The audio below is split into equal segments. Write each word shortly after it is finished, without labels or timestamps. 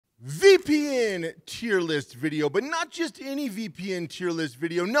VPN tier list video, but not just any VPN tier list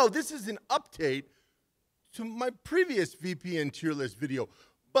video. No, this is an update to my previous VPN tier list video.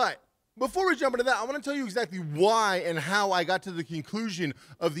 But before we jump into that, I want to tell you exactly why and how I got to the conclusion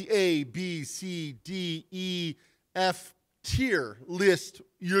of the A, B, C, D, E, F tier list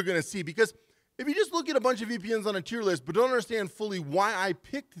you're going to see. Because if you just look at a bunch of VPNs on a tier list but don't understand fully why I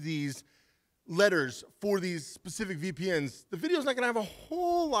picked these letters for these specific VPNs, the video is not going to have a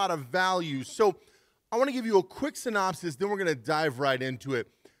whole lot of value. So I want to give you a quick synopsis, then we're going to dive right into it.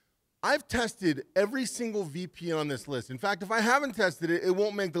 I've tested every single VPN on this list. In fact, if I haven't tested it, it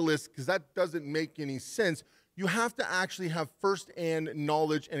won't make the list because that doesn't make any sense. You have to actually have first-hand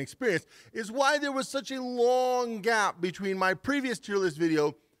knowledge and experience. Is why there was such a long gap between my previous tier list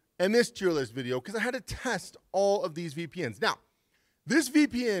video and this tier list video, because I had to test all of these VPNs. Now, this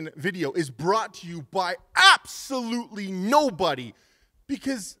VPN video is brought to you by absolutely nobody,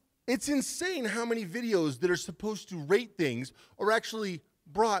 because it's insane how many videos that are supposed to rate things are actually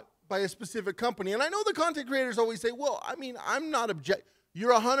brought by a specific company. And I know the content creators always say, well, I mean, I'm not objective.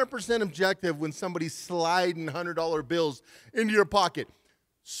 You're 100% objective when somebody's sliding $100 bills into your pocket.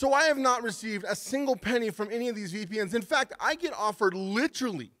 So I have not received a single penny from any of these VPNs. In fact, I get offered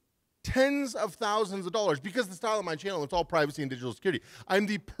literally tens of thousands of dollars because the style of my channel, it's all privacy and digital security. I'm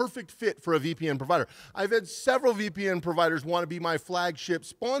the perfect fit for a VPN provider. I've had several VPN providers want to be my flagship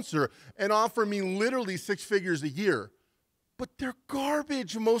sponsor and offer me literally 6 figures a year. But they're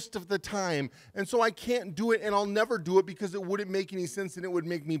garbage most of the time. And so I can't do it, and I'll never do it because it wouldn't make any sense and it would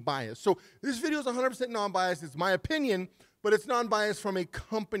make me biased. So this video is 100% non-biased. It's my opinion, but it's non-biased from a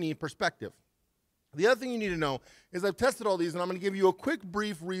company perspective. The other thing you need to know is I've tested all these, and I'm going to give you a quick,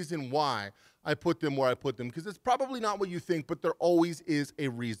 brief reason why I put them where I put them, because it's probably not what you think, but there always is a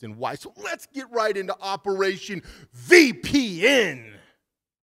reason why. So let's get right into Operation VPN.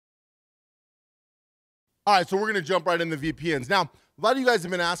 All right, so we're going to jump right into VPNs. Now, a lot of you guys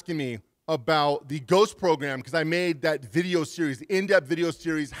have been asking me about the Ghost program because I made that video series, the in-depth video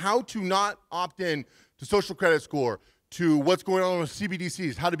series, how to not opt in to social credit score, to what's going on with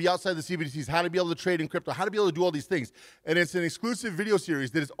CBDCs, how to be outside the CBDCs, how to be able to trade in crypto, how to be able to do all these things. And it's an exclusive video series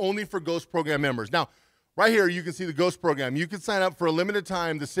that is only for Ghost program members. Now, right here, you can see the Ghost program. You can sign up for a limited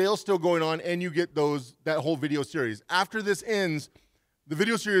time. The sale's still going on, and you get that whole video series. After this ends, the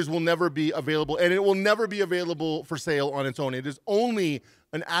video series will never be available, and it will never be available for sale on its own. It is only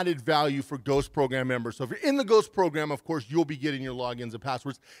an added value for Ghost program members. So if you're in the Ghost program, of course, you'll be getting your logins and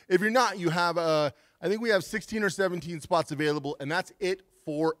passwords. If you're not, you have, I think we have 16 or 17 spots available, and that's it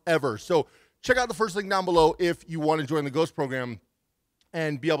forever. So check out the first link down below if you want to join the Ghost program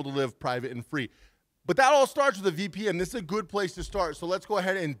and be able to live private and free. But that all starts with a VPN. This is a good place to start, so let's go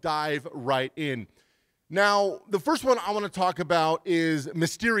ahead and dive right in. Now, the first one I want to talk about is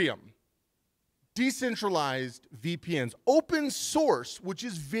Mysterium. Decentralized VPNs. Open source, which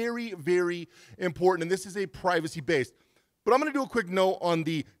is very, very important, and this is a privacy-based. But I'm going to do a quick note on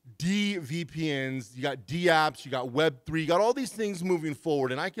the DVPNs. You got DApps, you got Web3, you got all these things moving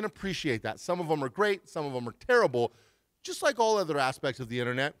forward, and I can appreciate that. Some of them are great, some of them are terrible, just like all other aspects of the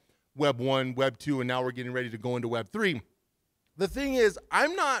internet. Web 1, Web 2, and now we're getting ready to go into Web 3. The thing is,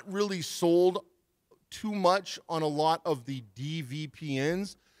 I'm not really sold too much on a lot of the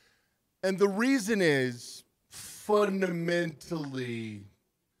DVPNs, and the reason is fundamentally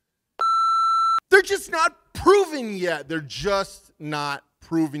they're just not proven yet. They're just not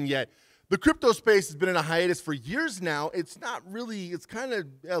proven yet. The crypto space has been in a hiatus for years now. It's not really, it's kind of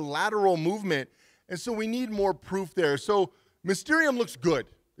a lateral movement, and so we need more proof there. So Mysterium looks good.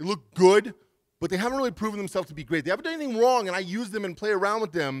 They look good, but they haven't really proven themselves to be great. They haven't done anything wrong, and I use them and play around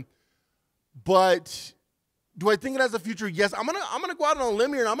with them. But do I think it has a future? Yes. I'm gonna go out on a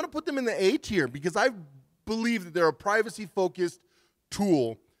limb here, and I'm gonna put them in the A tier because I believe that they're a privacy-focused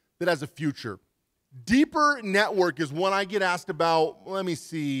tool that has a future. Deeper Network is one I get asked about, let me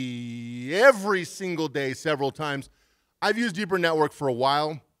see, every single day, several times. I've used Deeper Network for a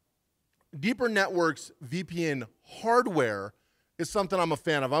while. Deeper Network's VPN hardware is something I'm a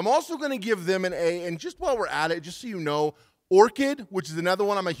fan of. I'm also gonna give them an A, and just while we're at it, just so you know, Orchid, which is another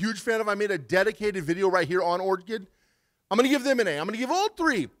one I'm a huge fan of. I made a dedicated video right here on Orchid. I'm going to give them an A. I'm going to give all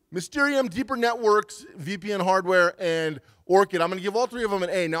three, Mysterium, Deeper Networks, VPN hardware, and Orchid. I'm going to give all three of them an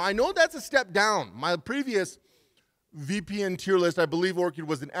A. Now, I know that's a step down. My previous VPN tier list, I believe Orchid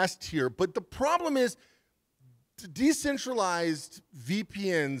was an S tier. But the problem is decentralized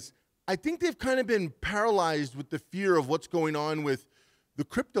VPNs, I think they've kind of been paralyzed with the fear of what's going on with the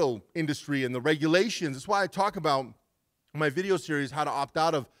crypto industry and the regulations. That's why I talk about my video series, how to opt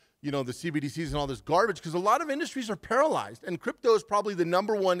out of you know, the CBDCs and all this garbage, because a lot of industries are paralyzed, and crypto is probably the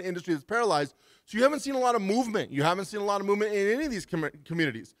 #1 industry that's paralyzed. So you haven't seen a lot of movement. You haven't seen a lot of movement in any of these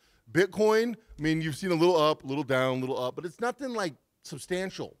communities. Bitcoin, I mean, you've seen a little up, a little down, a little up, but it's nothing like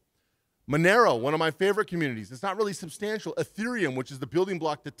substantial. Monero, one of my favorite communities, it's not really substantial. Ethereum, which is the building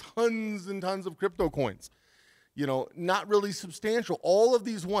block to tons and tons of crypto coins, you know, not really substantial. All of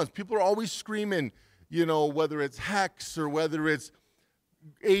these ones, people are always screaming, you know, whether it's Hex or whether it's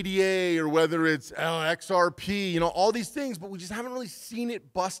ADA or whether it's XRP, you know, all these things, but we just haven't really seen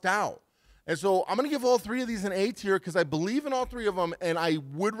it bust out. And so I'm going to give all 3 of these an A tier because I believe in all 3 of them, and I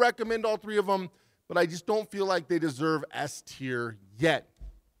would recommend all 3 of them, but I just don't feel like they deserve S tier yet.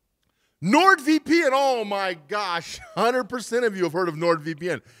 NordVPN, oh my gosh, 100% of you have heard of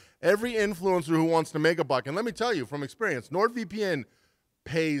NordVPN. Every influencer who wants to make a buck, and let me tell you from experience, NordVPN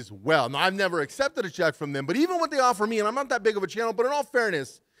pays well. Now, I've never accepted a check from them, but even what they offer me, and I'm not that big of a channel, but in all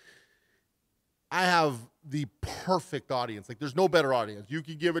fairness, I have the perfect audience. Like, there's no better audience. You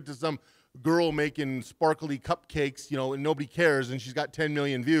could give it to some girl making sparkly cupcakes, you know, and nobody cares, and she's got 10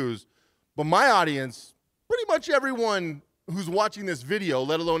 million views. But my audience, pretty much everyone who's watching this video,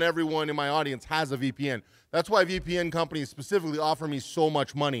 let alone everyone in my audience, has a VPN. That's why VPN companies specifically offer me so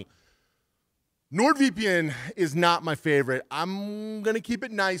much money. NordVPN is not my favorite. I'm going to keep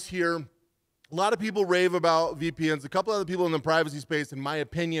it nice here. A lot of people rave about VPNs. A couple other people in the privacy space, in my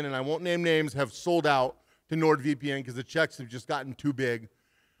opinion, and I won't name names, have sold out to NordVPN because the checks have just gotten too big.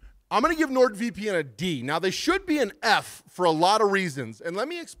 I'm going to give NordVPN a D. Now, they should be an F for a lot of reasons, and let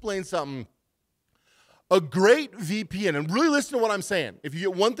me explain something. A great VPN, and really listen to what I'm saying. If you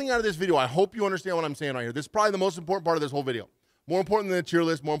get one thing out of this video, I hope you understand what I'm saying right here. This is probably the most important part of this whole video. More important than the tier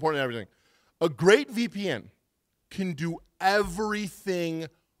list, more important than everything. A great VPN can do everything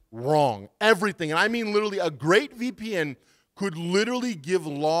wrong. Everything. And I mean literally, a great VPN could literally give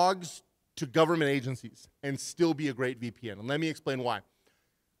logs to government agencies and still be a great VPN. And let me explain why.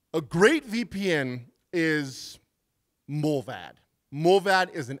 A great VPN is Mullvad.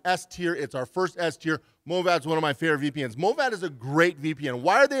 Mullvad is an S tier. It's our first S tier. Mullvad's one of my favorite VPNs. Mullvad is a great VPN.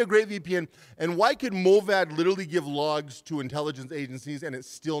 Why are they a great VPN? And why could Mullvad literally give logs to intelligence agencies and it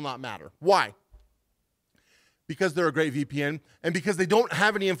still not matter? Why? Because they're a great VPN and because they don't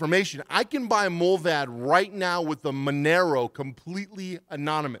have any information. I can buy Mullvad right now with the Monero completely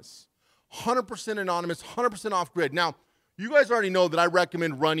anonymous. 100% anonymous, 100% off-grid. Now, you guys already know that I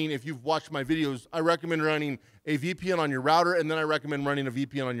recommend running, if you've watched my videos, I recommend running a VPN on your router, and then I recommend running a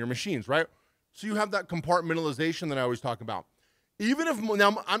VPN on your machines, right? So you have that compartmentalization that I always talk about. Even if,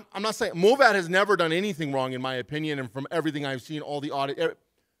 now I'm not saying, Mullvad has never done anything wrong in my opinion, and from everything I've seen, all the audit,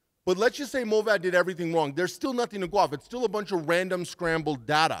 but let's just say Mullvad did everything wrong. There's still nothing to go off. It's still a bunch of random scrambled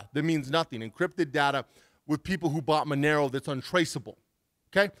data that means nothing, encrypted data with people who bought Monero that's untraceable,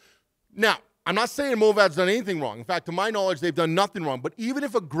 okay? Now, I'm not saying Mullvad's done anything wrong. In fact, to my knowledge, they've done nothing wrong. But even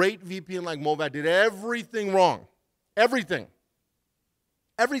if a great VPN like Mullvad did everything wrong, everything,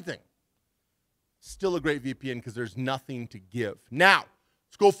 still a great VPN because there's nothing to give. Now,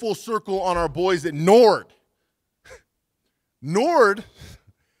 let's go full circle on our boys at Nord. Nord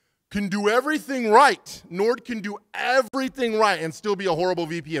can do everything right. Nord can do everything right and still be a horrible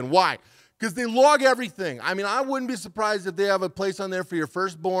VPN. Why? Because they log everything. I mean, I wouldn't be surprised if they have a place on there for your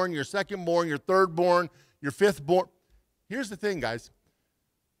firstborn, your secondborn, your thirdborn, your fifthborn. Here's the thing, guys.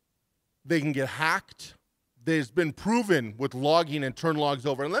 They can get hacked. There's been proven with logging and turn logs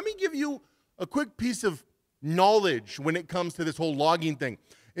over. And let me give you a quick piece of knowledge when it comes to this whole logging thing.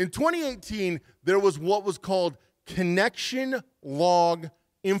 In 2018, there was what was called Connection Log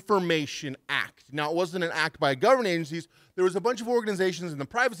Information Act. Now, it wasn't an act by government agencies. There was a bunch of organizations in the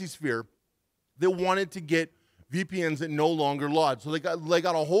privacy sphere that wanted to get VPNs that no longer log. So they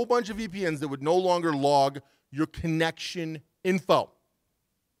got a whole bunch of VPNs that would no longer log your connection info.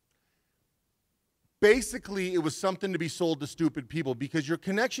 Basically, it was something to be sold to stupid people because your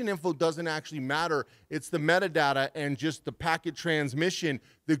connection info doesn't actually matter. It's the metadata and just the packet transmission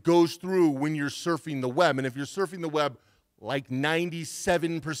that goes through when you're surfing the web. And if you're surfing the web like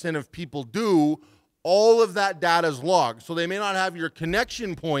 97% of people do, all of that data is logged. So they may not have your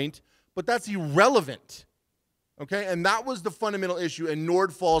connection point, but that's irrelevant, okay? And that was the fundamental issue, and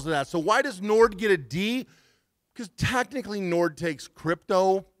Nord falls into that. So why does Nord get a D? Because technically Nord takes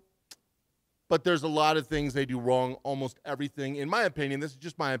crypto, but there's a lot of things they do wrong, almost everything. In my opinion, this is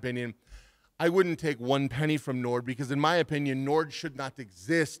just my opinion, I wouldn't take 1 penny from Nord because in my opinion, Nord should not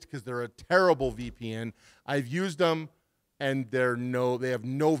exist because they're a terrible VPN. I've used them, and they have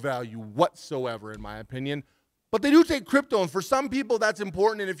no value whatsoever in my opinion. But they do take crypto, and for some people that's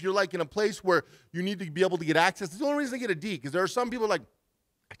important, and if you're like in a place where you need to be able to get access, it's the only reason they get a D, because there are some people like,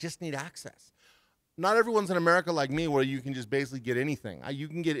 I just need access. Not everyone's in America like me where you can just basically get anything. You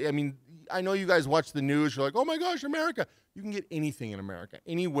can get, I mean, I know you guys watch the news. You're like, oh my gosh, America. You can get anything in America,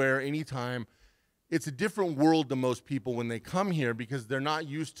 anywhere, anytime. It's a different world to most people when they come here because they're not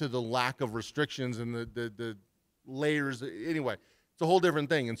used to the lack of restrictions and the layers. Anyway, it's a whole different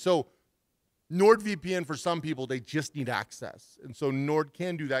thing. And so NordVPN, for some people, they just need access. And so Nord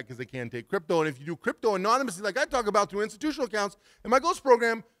can do that because they can take crypto. And if you do crypto anonymously, like I talk about through institutional accounts in my Ghost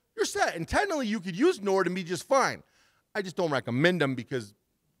program, you're set. And technically, you could use Nord and be just fine. I just don't recommend them because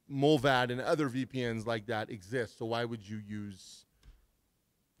Mullvad and other VPNs like that exist. So why would you use?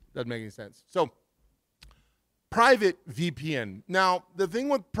 Doesn't make any sense. So private VPN. Now, the thing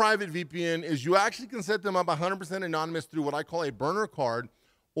with private VPN is you actually can set them up 100% anonymous through what I call a burner card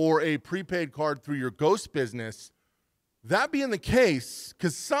or a prepaid card through your Ghost business. That being the case,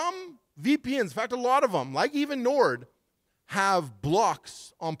 because some VPNs, in fact, a lot of them, like even Nord, have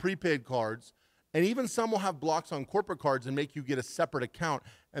blocks on prepaid cards, and even some will have blocks on corporate cards and make you get a separate account.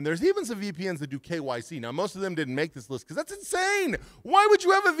 And there's even some VPNs that do KYC. Now, most of them didn't make this list because that's insane. Why would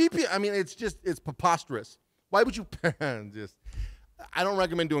you have a VPN? I mean, it's preposterous. Why would you I don't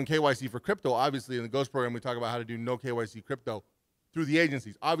recommend doing KYC for crypto. Obviously, in the Ghost program, we talk about how to do no KYC crypto through the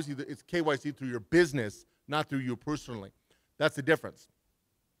agencies. Obviously, it's KYC through your business, not through you personally. That's the difference.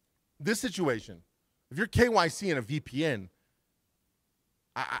 This situation, if you're KYC in a VPN,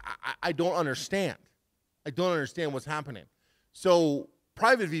 I don't understand. I don't understand what's happening. So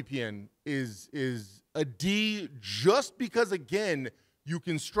private VPN is a D just because, again, you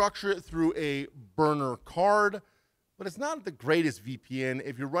can structure it through a burner card, but it's not the greatest VPN.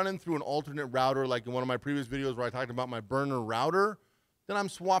 If you're running through an alternate router, like in one of my previous videos where I talked about my burner router, then I'm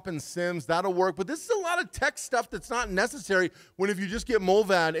swapping SIMs. That'll work. But this is a lot of tech stuff that's not necessary when if you just get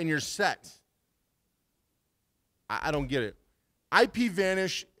Mullvad and you're set. I don't get it.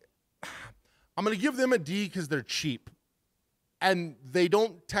 IPVanish, I'm going to give them a D because they're cheap. And they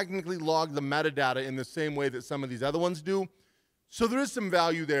don't technically log the metadata in the same way that some of these other ones do. So there is some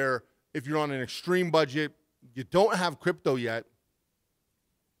value there if you're on an extreme budget, you don't have crypto yet,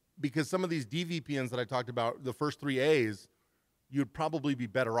 because some of these DVPNs that I talked about, the first 3 A's, you'd probably be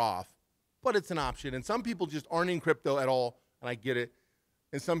better off. But it's an option. And some people just aren't in crypto at all, and I get it.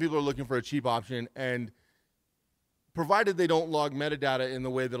 And some people are looking for a cheap option. And provided they don't log metadata in the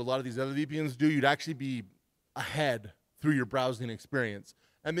way that a lot of these other VPNs do, you'd actually be ahead through your browsing experience.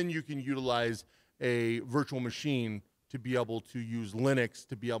 And then you can utilize a virtual machine to be able to use Linux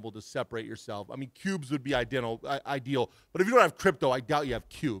to be able to separate yourself. I mean, cubes would be ideal, but if you don't have crypto, I doubt you have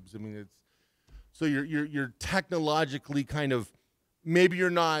cubes. I mean, it's so you're technologically kind of, maybe you're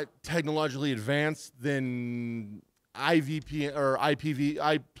not technologically advanced than IVPN or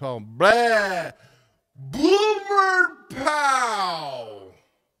Bluebird Pow.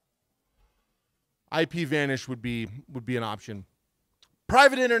 IPVanish would be an option.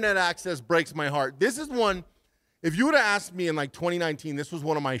 Private internet access breaks my heart. This is one, if you would have asked me in like 2019, this was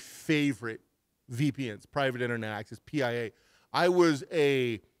one of my favorite VPNs, private internet access, PIA. I was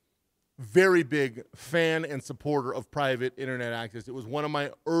a very big fan and supporter of private internet access. It was one of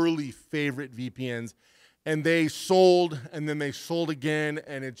my early favorite VPNs, and they sold, and then they sold again,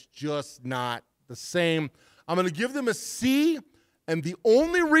 and it's just not the same. I'm going to give them a C, and the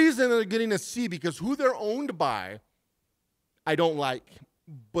only reason they're getting a C because who they're owned by, I don't like.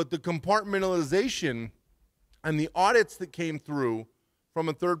 But the compartmentalization and the audits that came through from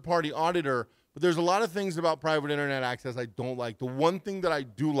a third-party auditor, but there's a lot of things about private internet access I don't like. The one thing that I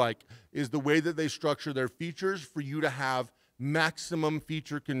do like is the way that they structure their features for you to have maximum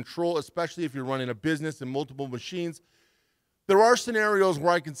feature control, especially if you're running a business and multiple machines. There are scenarios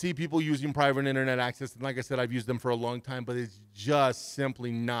where I can see people using private internet access, and like I said, I've used them for a long time, but it's just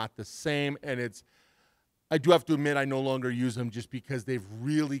simply not the same, and I do have to admit I no longer use them just because they've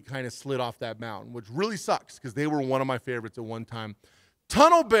really kind of slid off that mountain, which really sucks because they were one of my favorites at one time.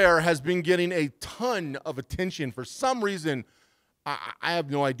 TunnelBear has been getting a ton of attention for some reason. I have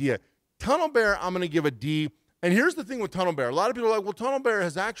no idea. TunnelBear, I'm going to give a D. And here's the thing with TunnelBear. A lot of people are like, well, TunnelBear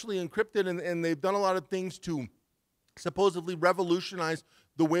has actually encrypted, and they've done a lot of things to supposedly revolutionize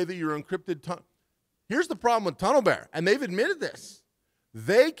the way that you're encrypted. Here's the problem with TunnelBear, and they've admitted this.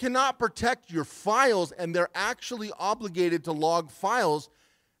 They cannot protect your files, and they're actually obligated to log files.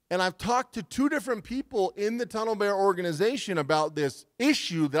 And I've talked to 2 different people in the TunnelBear organization about this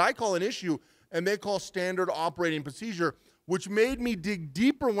issue that I call an issue, and they call standard operating procedure, which made me dig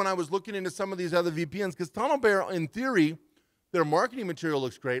deeper when I was looking into some of these other VPNs, because TunnelBear, in theory, their marketing material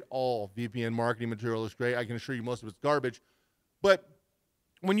looks great. All VPN marketing material looks great. I can assure you most of it's garbage. But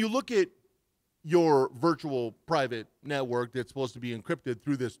when you look at your virtual private network that's supposed to be encrypted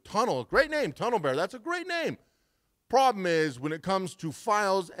through this tunnel. Great name, Tunnel Bear. That's a great name. Problem is, when it comes to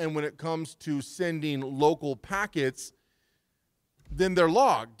files and when it comes to sending local packets, then they're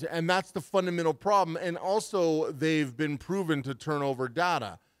logged, and that's the fundamental problem. And also, they've been proven to turn over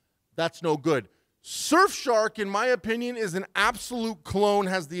data. That's no good. Surfshark, in my opinion, is an absolute clone,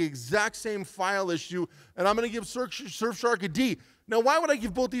 has the exact same file issue, and I'm going to give Surfshark a D. Now, why would I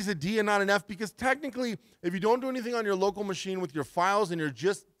give both these a D and not an F? Because technically, if you don't do anything on your local machine with your files and you're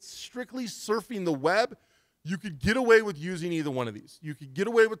just strictly surfing the web, you could get away with using either one of these. You could get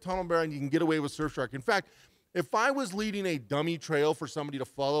away with Tunnel Bear and you can get away with Surfshark. In fact, if I was leading a dummy trail for somebody to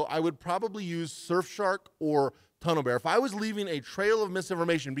follow, I would probably use Surfshark or Tunnel Bear. If I was leaving a trail of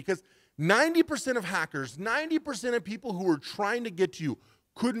misinformation, because 90% of hackers, 90% of people who were trying to get to you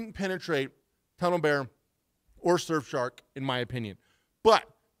couldn't penetrate Tunnel Bear or Surfshark, in my opinion. But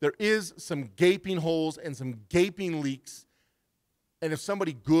there is some gaping holes and some gaping leaks. And if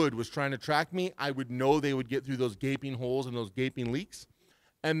somebody good was trying to track me, I would know they would get through those gaping holes and those gaping leaks.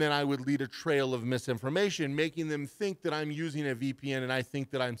 And then I would lead a trail of misinformation, making them think that I'm using a VPN and I think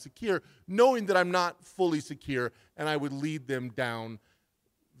that I'm secure, knowing that I'm not fully secure, and I would lead them down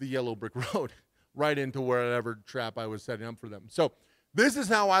the yellow brick road right into wherever trap I was setting up for them. So this is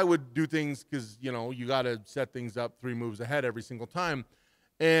how I would do things, because, you know, you got to set things up 3 moves ahead every single time.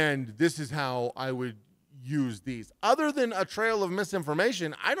 And this is how I would use these. Other than a trail of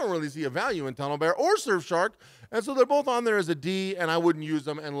misinformation, I don't really see a value in Tunnel Bear or Surfshark, and so they're both on there as a D, and I wouldn't use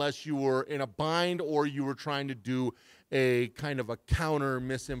them unless you were in a bind or you were trying to do a kind of a counter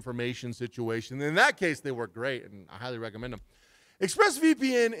misinformation situation. In that case, they work great, and I highly recommend them.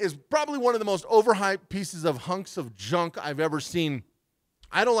 ExpressVPN is probably one of the most overhyped pieces of hunks of junk I've ever seen.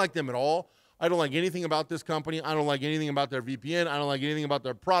 I don't like them at all. I don't like anything about this company. I don't like anything about their VPN. I don't like anything about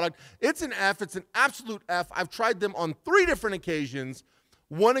their product. It's an F. It's an absolute F. I've tried them on 3 different occasions.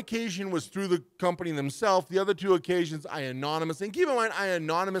 One occasion was through the company themselves. The other 2 occasions, I anonymously, and keep in mind, I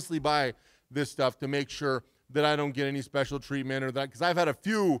anonymously buy this stuff to make sure that I don't get any special treatment or that, because I've had a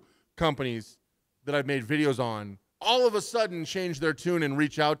few companies that I've made videos on all of a sudden change their tune and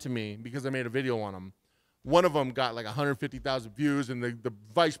reach out to me because I made a video on them. One of them got like 150,000 views, and the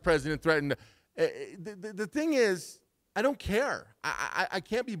vice president threatened. The thing is, I don't care. I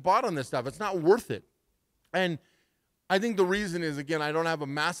can't be bought on this stuff. It's not worth it. And I think the reason is, again, I don't have a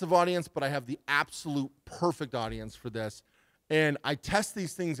massive audience, but I have the absolute perfect audience for this. And I test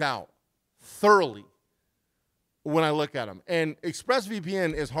these things out thoroughly when I look at them. And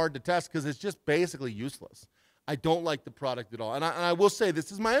ExpressVPN is hard to test because it's just basically useless. I don't like the product at all. And I will say,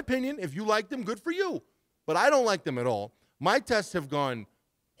 this is my opinion. If you like them, good for you. But I don't like them at all. My tests have gone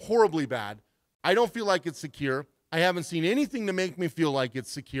horribly bad. I don't feel like it's secure. I haven't seen anything to make me feel like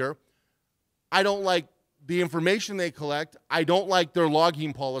it's secure. I don't like the information they collect. I don't like their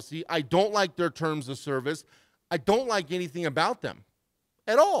logging policy. I don't like their terms of service. I don't like anything about them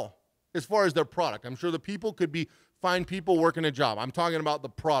at all as far as their product. I'm sure the people could be fine people working a job. I'm talking about the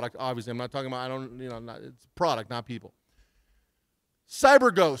product, obviously. I'm not talking about, it's product, not people.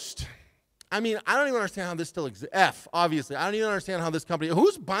 CyberGhost. I mean, I don't even understand how this still exists. F, obviously. I don't even understand how this company,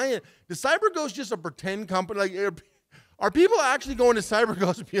 who's buying it? Is CyberGhost just a pretend company? Like, are people actually going to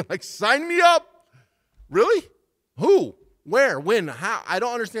CyberGhost and being like, sign me up? Really? Who? Where? When? How? I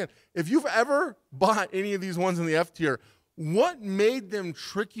don't understand. If you've ever bought any of these ones in the F tier, what made them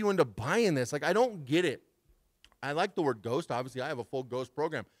trick you into buying this? Like, I don't get it. I like the word ghost. Obviously, I have a full ghost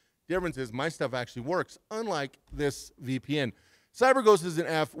program. Difference is my stuff actually works, unlike this VPN. CyberGhost is an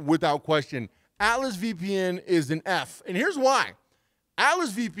F without question. Atlas VPN is an F, and here's why.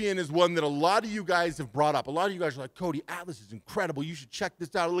 Atlas VPN is one that a lot of you guys have brought up. A lot of you guys are like, Cody, Atlas is incredible. You should check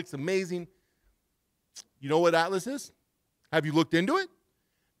this out. It looks amazing. You know what Atlas is? Have you looked into it?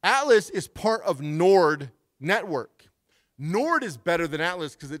 Atlas is part of Nord network. Nord is better than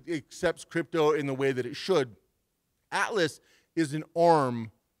Atlas because it accepts crypto in the way that it should. Atlas is an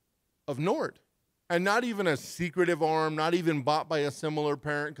arm of Nord. And not even a secretive arm, not even bought by a similar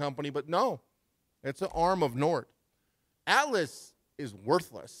parent company, but no, it's an arm of Nord. Atlas is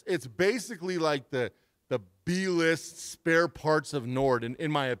worthless. It's basically like the B-list spare parts of Nord,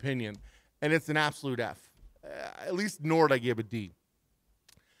 in my opinion, and it's an absolute F. At least Nord I gave a D.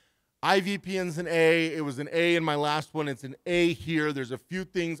 iVPN's an A. It was an A in my last one. It's an A here. There's a few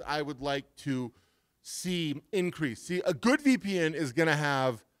things I would like to see increase. See, a good VPN is going to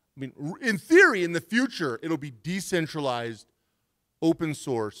have, I mean, in theory, in the future, it'll be decentralized, open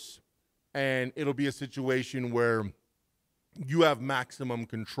source, and it'll be a situation where you have maximum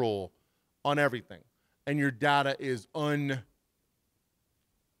control on everything, and your data is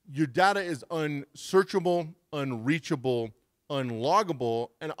your data is unsearchable, unreachable, unloggable,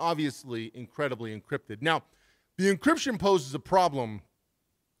 and obviously incredibly encrypted. Now, the encryption poses a problem,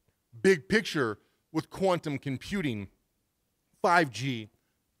 big picture, with quantum computing, 5G,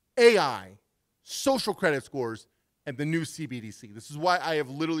 AI, social credit scores, and the new CBDC. This is why I have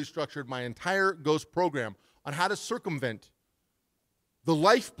literally structured my entire Ghost program on how to circumvent the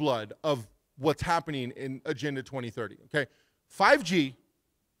lifeblood of what's happening in Agenda 2030, okay? 5G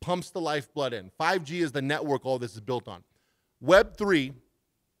pumps the lifeblood in. 5G is the network all this is built on. Web 3,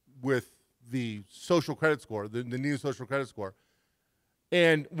 with the social credit score, the new social credit score,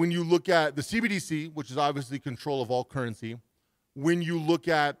 and when you look at the CBDC, which is obviously control of all currency, when you look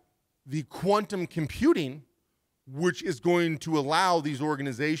at the quantum computing, which is going to allow these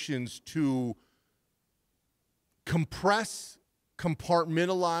organizations to compress,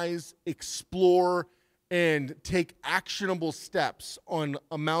 compartmentalize, explore, and take actionable steps on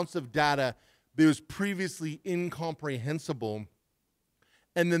amounts of data that was previously incomprehensible,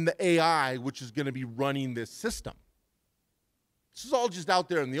 and then the AI, which is going to be running this system. This is all just out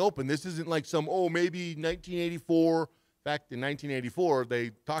there in the open. This isn't like some, oh, maybe 1984. In fact, in 1984,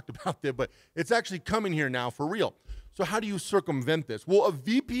 they talked about that, but it's actually coming here now for real. So how do you circumvent this? Well, a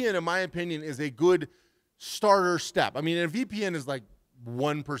VPN, in my opinion, is a good starter step. I mean, a VPN is like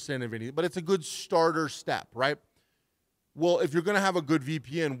 1% of anything, but it's a good starter step, right? Well, if you're going to have a good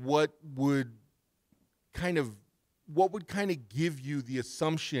VPN, what would kind of give you the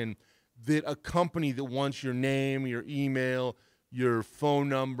assumption that a company that wants your name, your email, your phone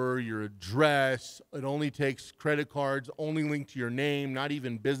number, your address, it only takes credit cards, only linked to your name, not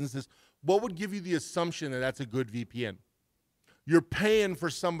even businesses, what would give you the assumption that that's a good VPN? You're paying for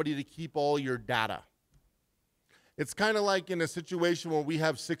somebody to keep all your data. It's kind of like in a situation where we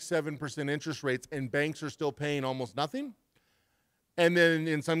have 6-7% interest rates and banks are still paying almost nothing. And then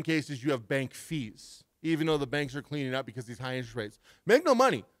in some cases you have bank fees, even though the banks are cleaning up because of these high interest rates. Make no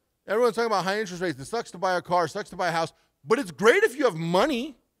money. Everyone's talking about high interest rates. It sucks to buy a car, sucks to buy a house, but it's great if you have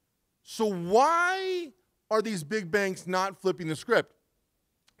money. So why are these big banks not flipping the script?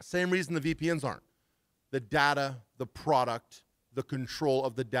 Same reason the VPNs aren't. The data, the product, the control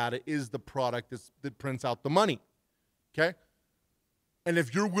of the data is the product that prints out the money, okay? And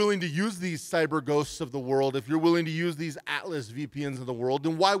if you're willing to use these cyber ghosts of the world, if you're willing to use these Atlas VPNs of the world,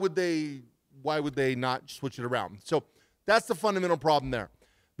 then why would they not switch it around? So that's the fundamental problem there.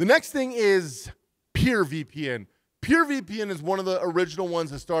 The next thing is Peer VPN. Peer VPN is one of the original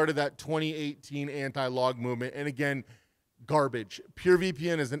ones that started that 2018 anti-log movement. And again, garbage. Peer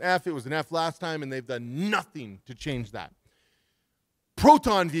VPN is an F. It was an F last time, and they've done nothing to change that.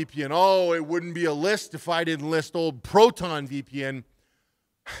 Proton VPN. Oh, it wouldn't be a list if I didn't list old Proton VPN.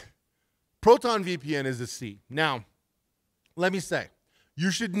 Proton VPN is a C. Now, let me say,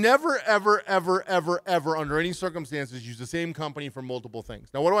 you should never, ever, ever, ever, ever, under any circumstances, use the same company for multiple things.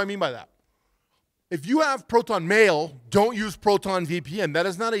 Now, what do I mean by that? If you have Proton Mail, don't use Proton VPN. That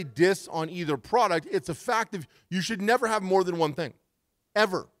is not a diss on either product. It's a fact of you should never have more than one thing,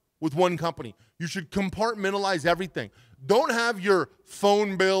 ever, with one company. You should compartmentalize everything. Don't have your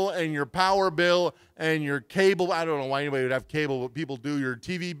phone bill and your power bill and your cable. I don't know why anybody would have cable, but people do. Your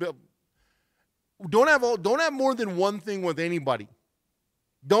TV bill. Don't have more than one thing with anybody.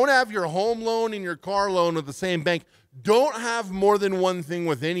 Don't have your home loan and your car loan with the same bank. Don't have more than one thing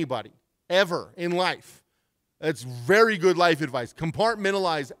with anybody, ever in life. That's very good life advice.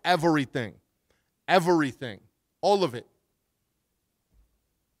 Compartmentalize everything. Everything. All of it.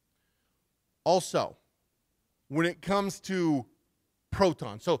 Also, when it comes to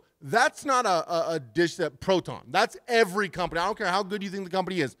Proton, so that's not a dish that Proton. That's every company. I don't care how good you think the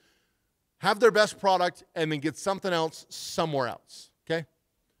company is. Have their best product and then get something else somewhere else, okay?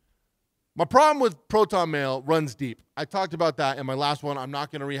 My problem with Proton Mail runs deep. I talked about that in my last one. I'm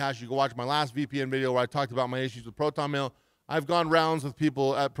not going to rehash. You can watch my last VPN video where I talked about my issues with Proton Mail. I've gone rounds with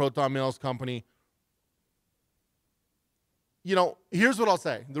people at Proton Mail's company. You know, here's what I'll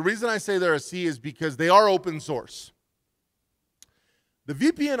say. The reason I say they're a C is because they are open source. The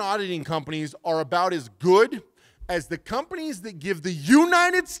VPN auditing companies are about as good as the companies that give the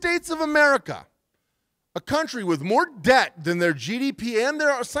United States of America, a country with more debt than their GDP, and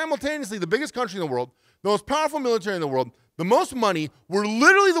they're simultaneously the biggest country in the world, the most powerful military in the world, the most money. We're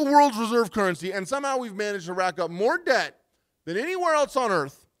literally the world's reserve currency, and somehow we've managed to rack up more debt than anywhere else on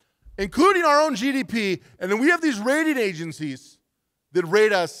earth, including our own GDP, and then we have these rating agencies that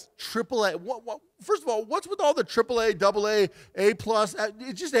rate us AAA. First of all, what's with all the AAA, AA, A+?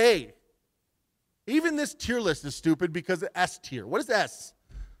 It's just A. Even this tier list is stupid because it's S tier. What is S?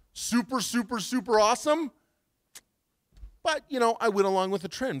 Super, super, super awesome? But, you know, I went along with the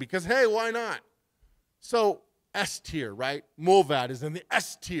trend because, hey, why not? So S tier, right? Mullvad is in the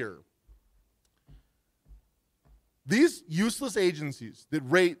S tier. These useless agencies that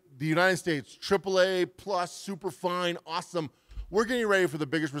rate the United States AAA plus, super fine, awesome. We're getting ready for the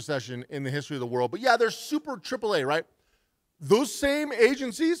biggest recession in the history of the world. But yeah, they're super AAA, right? Those same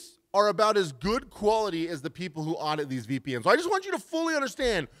agencies are about as good quality as the people who audit these VPNs. So I just want you to fully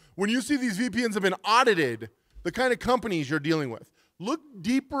understand when you see these VPNs have been audited, the kind of companies you're dealing with. Look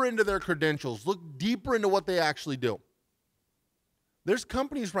deeper into their credentials. Look deeper into what they actually do. There's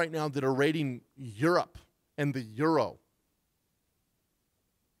companies right now that are rating Europe and the euro.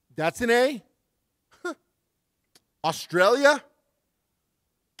 That's an A. Huh. Australia.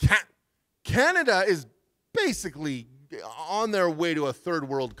 Canada is basically on their way to a third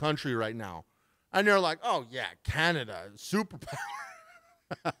world country right now. And they're like, oh yeah, Canada, superpower.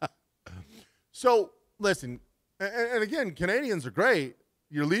 So listen, and again, Canadians are great.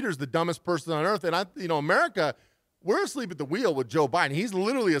 Your leader's the dumbest person on earth. And America, we're asleep at the wheel with Joe Biden. He's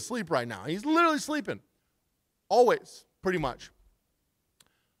literally asleep right now. He's literally sleeping. Always, pretty much.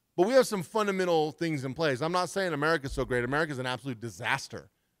 But we have some fundamental things in place. I'm not saying America's so great. America's an absolute disaster.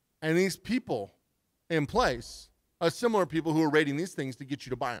 And these people in place are similar people who are rating these things to get you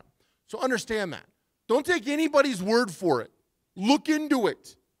to buy them. So understand that. Don't take anybody's word for it. Look into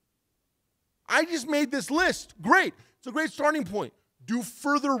it. I just made this list. Great. It's a great starting point. Do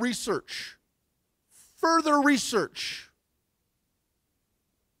further research. Further research.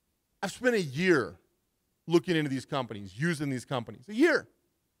 I've spent a year looking into these companies, using these companies. A year.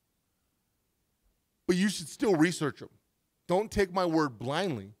 But you should still research them. Don't take my word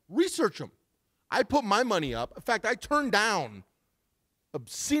blindly. Research them. I put my money up. In fact, I turned down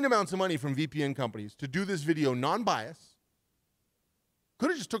obscene amounts of money from VPN companies to do this video non-biased. Could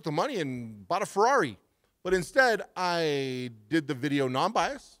have just took the money and bought a Ferrari. But instead, I did the video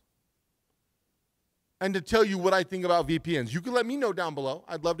non-biased and to tell you what I think about VPNs. You can let me know down below.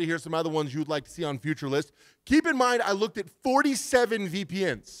 I'd love to hear some other ones you'd like to see on future lists. Keep in mind, I looked at 47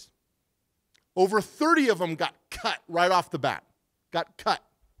 VPNs. Over 30 of them got cut right off the bat. Got cut.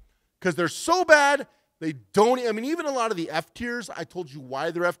 Because they're so bad, they don't, even a lot of the F tiers, I told you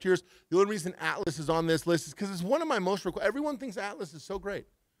why they're F tiers. The only reason Atlas is on this list is because it's one of my most, everyone thinks Atlas is so great.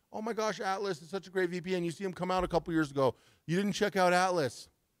 Oh my gosh, Atlas is such a great VPN. You see them come out a couple years ago. You didn't check out Atlas.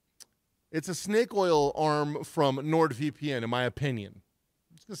 It's a snake oil arm from NordVPN, in my opinion.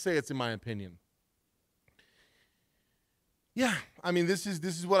 I'm just going to say it's in my opinion. Yeah, this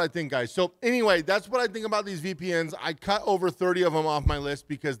is what I think, guys. So anyway, that's what I think about these VPNs. I cut over 30 of them off my list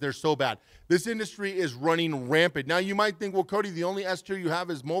because they're so bad. This industry is running rampant. Now, you might think, well, Cody, the only S tier you have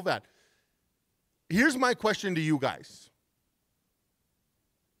is Mullvad. Here's my question to you guys.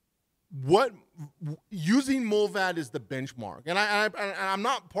 Using Mullvad is the benchmark. And I'm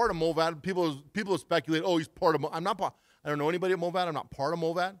not part of Mullvad. People speculate, oh, he's part of Mullvad. I don't know anybody at Mullvad. I'm not part of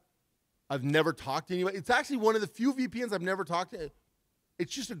Mullvad. I've never talked to anybody. It's actually one of the few VPNs I've never talked to.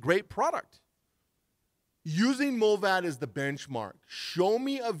 It's just a great product. Using Mullvad as the benchmark. Show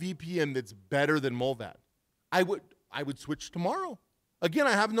me a VPN that's better than Mullvad. I would switch tomorrow. Again,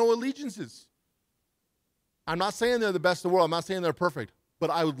 I have no allegiances. I'm not saying they're the best in the world. I'm not saying they're perfect.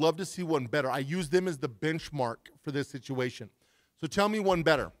 But I would love to see one better. I use them as the benchmark for this situation. So tell me one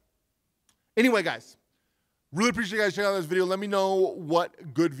better. Anyway, guys. Really appreciate you guys checking out this video. Let me know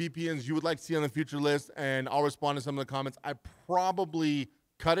what good VPNs you would like to see on the future list, and I'll respond to some of the comments. I probably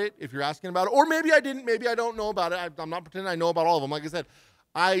cut it if you're asking about it, or maybe I didn't. Maybe I don't know about it. I'm not pretending I know about all of them. Like I said,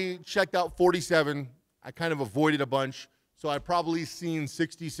 I checked out 47. I kind of avoided a bunch, so I've probably seen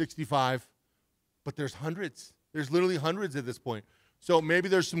 60, 65, but there's hundreds. There's literally hundreds at this point. So maybe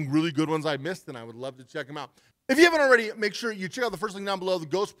there's some really good ones I missed, and I would love to check them out. If you haven't already, make sure you check out the first link down below, the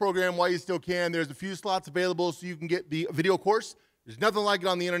Ghost program, while you still can. There's a few slots available so you can get the video course. There's nothing like it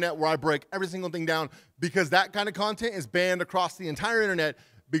on the internet where I break every single thing down because that kind of content is banned across the entire internet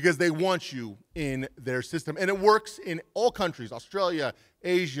because they want you in their system. And it works in all countries, Australia,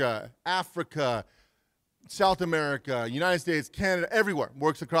 Asia, Africa, South America, United States, Canada, everywhere.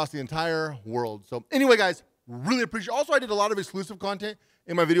 Works across the entire world. So anyway, guys, really appreciate it. Also, I did a lot of exclusive content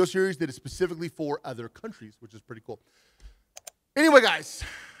in my video series that is specifically for other countries, which is pretty cool. Anyway, guys,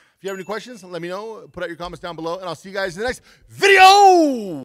 if you have any questions, let me know. Put out your comments down below, and I'll see you guys in the next video.